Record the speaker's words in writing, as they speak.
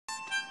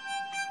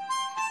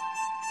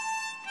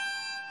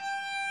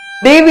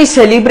Today we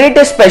celebrate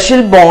a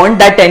special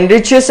bond that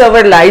enriches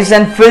our lives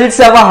and fills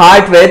our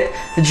heart with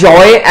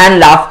joy and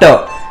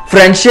laughter.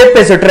 Friendship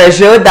is a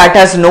treasure that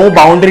has no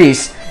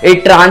boundaries.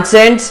 It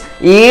transcends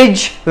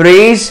age,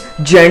 race,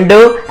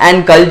 gender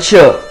and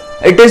culture.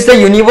 It is the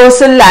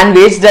universal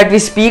language that we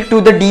speak to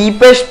the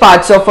deepest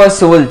parts of our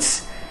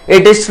souls.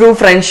 It is through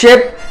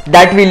friendship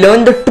that we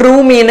learn the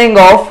true meaning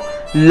of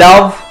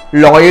love,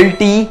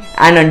 loyalty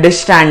and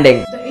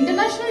understanding. The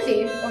International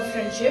Day of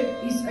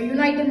Friendship is a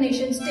United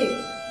Nations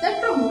Day that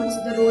promotes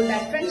the role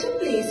that friendship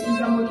plays in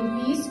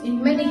promoting peace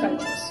in many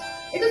cultures.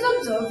 It is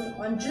observed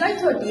on July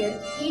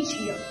 30th each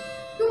year.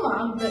 To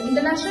mark the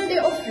International Day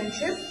of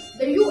Friendship,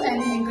 the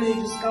UN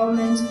encourages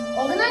governments,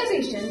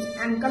 organizations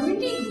and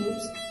community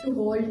groups to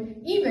hold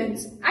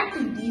events,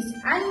 activities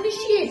and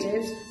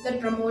initiatives that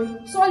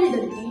promote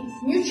solidarity,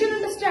 mutual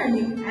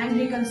understanding and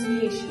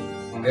reconciliation.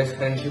 On this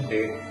Friendship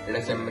Day, let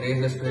us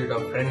embrace the spirit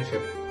of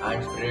friendship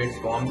and spread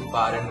its warmth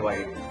far and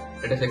wide.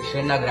 Let us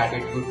extend our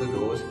gratitude to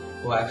those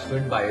who have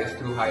stood by us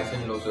through highs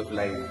and lows of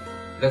life.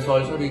 Let us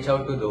also reach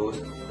out to those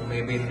who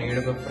may be in need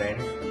of a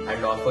friend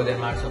and offer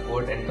them our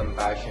support and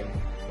compassion.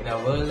 In a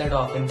world that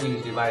often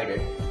feels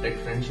divided, let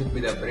friendship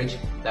be the bridge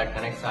that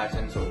connects hearts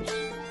and souls.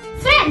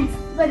 Friends,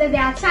 whether they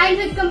are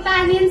childhood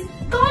companions,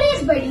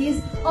 college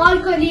buddies, or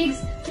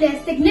colleagues, play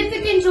a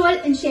significant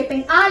role in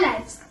shaping our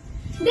lives.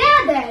 They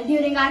are there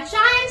during our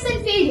triumphs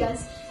and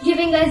failures,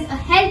 giving us a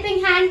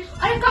helping hand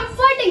or a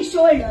comforting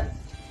shoulder.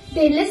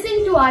 They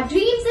listen to our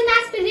dreams and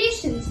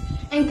aspirations,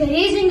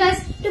 encouraging us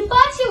to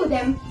pursue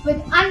them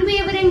with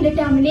unwavering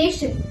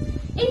determination.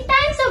 In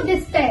times of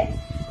despair,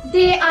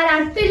 they are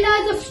our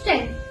pillars of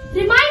strength,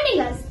 reminding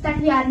us that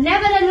we are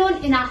never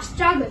alone in our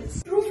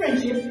struggles. True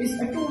friendship is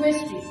a two-way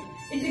street.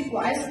 It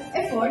requires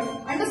effort,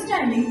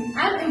 understanding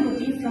and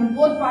empathy from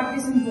both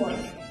parties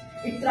involved.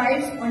 It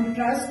thrives on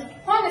trust,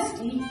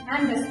 honesty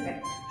and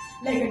respect.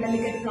 Like a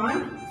delicate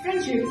plant,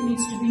 friendship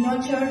needs to be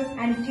nurtured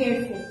and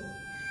cared for.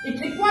 It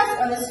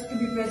requires us to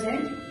be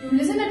present, to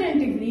listen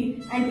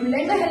attentively and to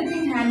lend a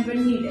helping hand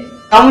when needed.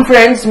 Some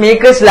friends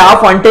make us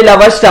laugh until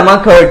our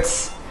stomach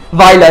hurts,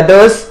 while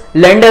others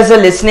lend us a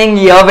listening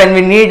ear when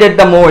we need it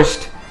the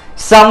most.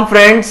 Some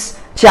friends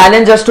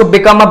challenge us to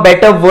become a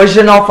better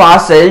version of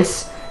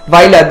ourselves,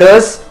 while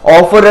others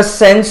offer a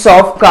sense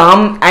of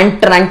calm and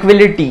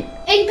tranquility.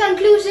 In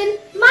conclusion,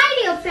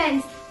 my dear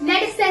friends,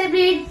 let us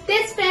celebrate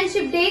this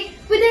Friendship Day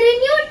with a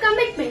renewed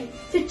commitment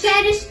to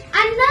cherish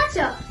and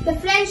nurture the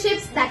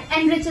friendships that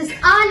enriches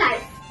our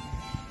life.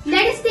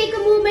 Let us take a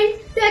moment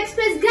to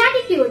express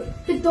gratitude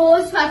to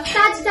those who have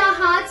touched our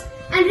hearts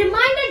and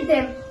reminded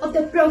them of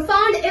the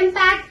profound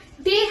impact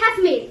they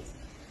have made.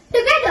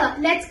 Together,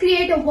 let's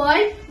create a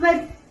world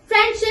where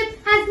friendship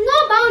has no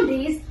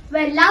boundaries,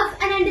 where love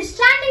and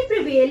understanding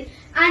prevail,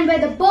 and where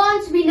the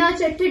bonds we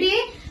nurture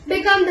today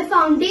become the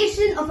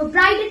foundation of a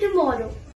brighter tomorrow.